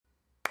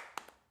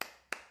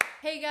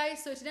Hey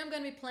guys, so today I'm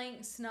going to be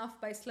playing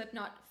Snuff by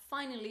Slipknot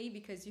finally,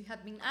 because you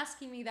have been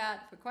asking me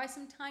that for quite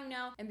some time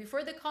now. And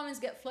before the comments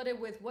get flooded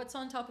with what's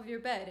on top of your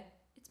bed,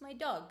 it's my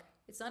dog.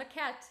 It's not a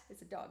cat,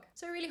 it's a dog.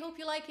 So I really hope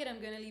you like it. I'm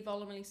going to leave all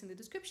of my links in the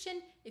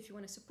description. If you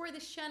want to support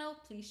this channel,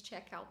 please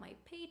check out my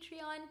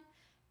Patreon.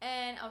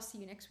 And I'll see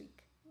you next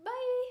week. Bye!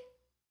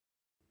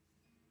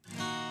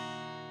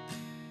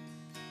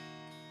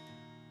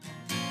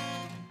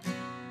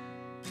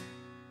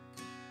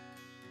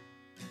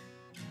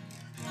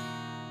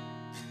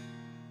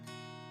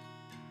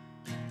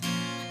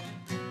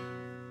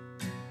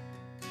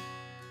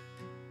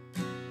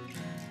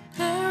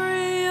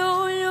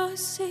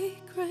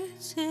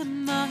 Secrets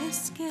in my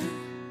skin.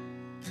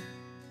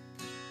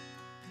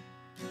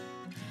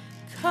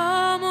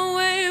 Come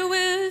away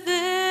with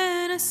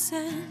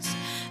innocence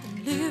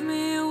and leave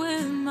me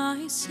with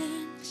my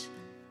sins.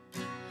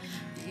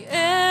 The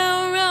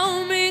air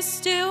around me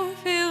still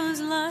feels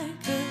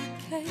like a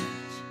cage,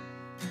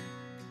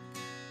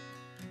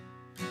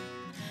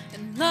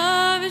 and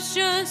love is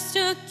just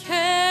a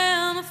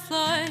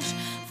camouflage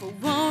for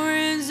what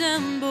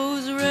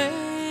resembles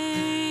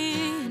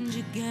rage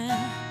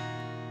again.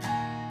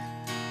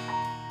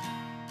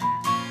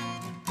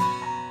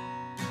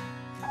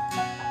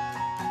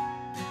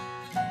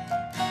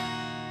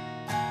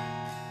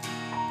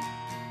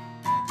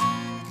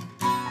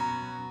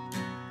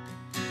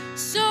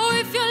 So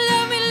if you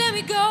love me, let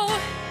me go,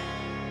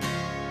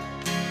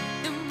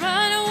 then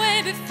run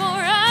away before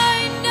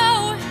I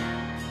know.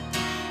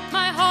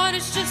 My heart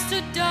is just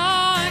too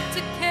dark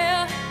to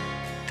care.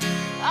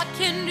 I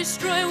can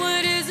destroy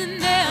what isn't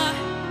there.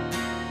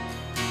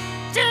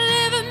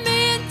 Deliver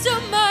me into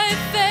my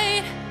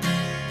fate.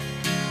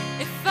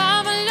 If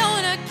I'm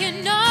alone, I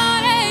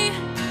cannot hate.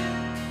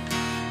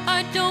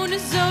 I don't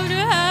deserve to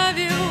have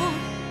you.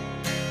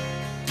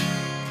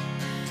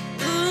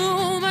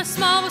 My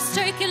smile was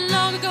taken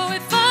long ago.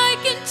 If I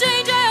can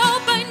change, I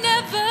hope I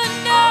never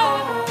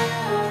know.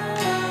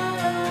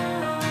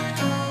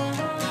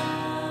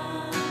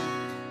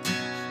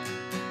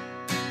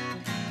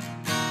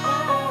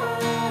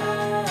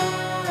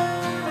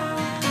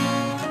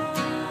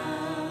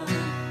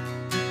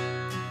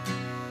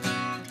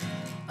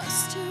 I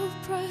still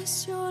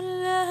press your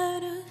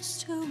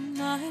letters to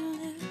my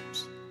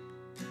lips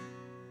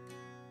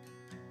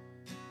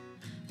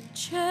and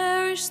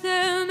cherish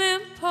them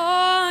in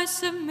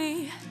parts of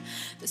me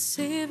that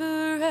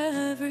savor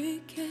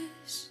every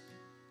kiss.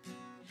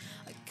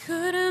 I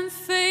couldn't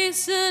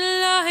face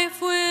a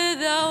life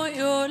without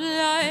your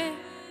light,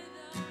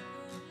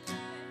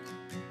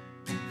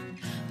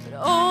 but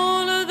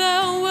all of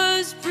that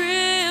was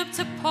ripped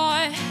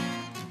apart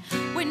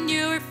when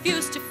you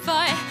refused to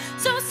fight.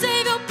 So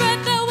save your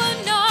breath, that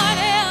will not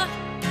air.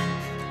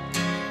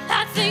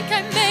 I think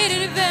I made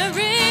it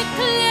very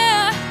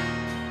clear.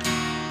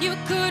 You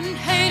couldn't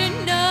hate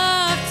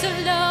enough to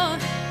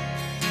love.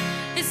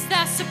 Is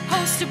that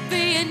supposed to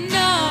be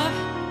enough?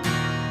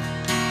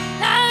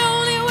 I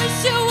only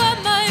wish you were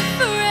my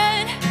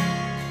friend,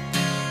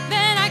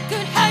 then I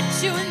could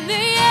hurt you in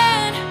the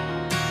end.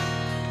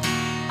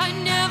 I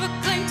never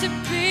claimed to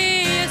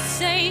be a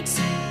saint.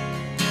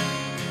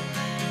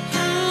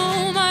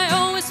 Oh, my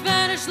own was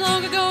vanished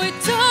long ago. It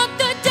took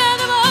the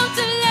death of hope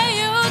to let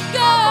you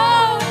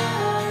go.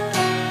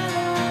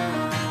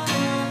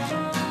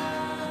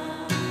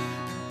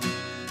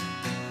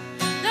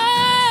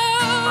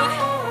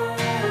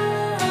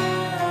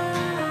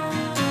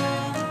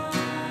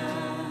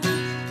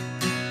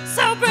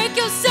 So break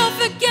yourself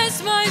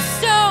against my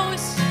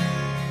stones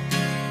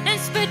and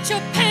spit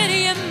your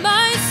pity in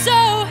my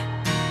soul.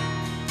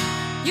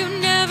 You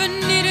never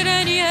needed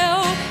any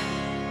help.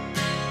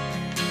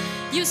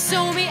 You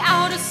sold me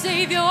out to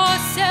save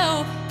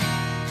yourself.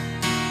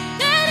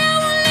 Then I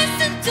won't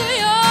listen to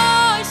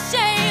your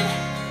shame.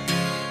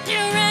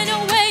 You ran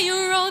away,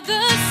 you're all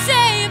the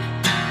same.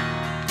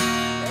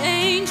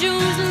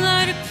 Angels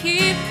lie to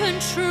keep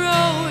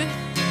control.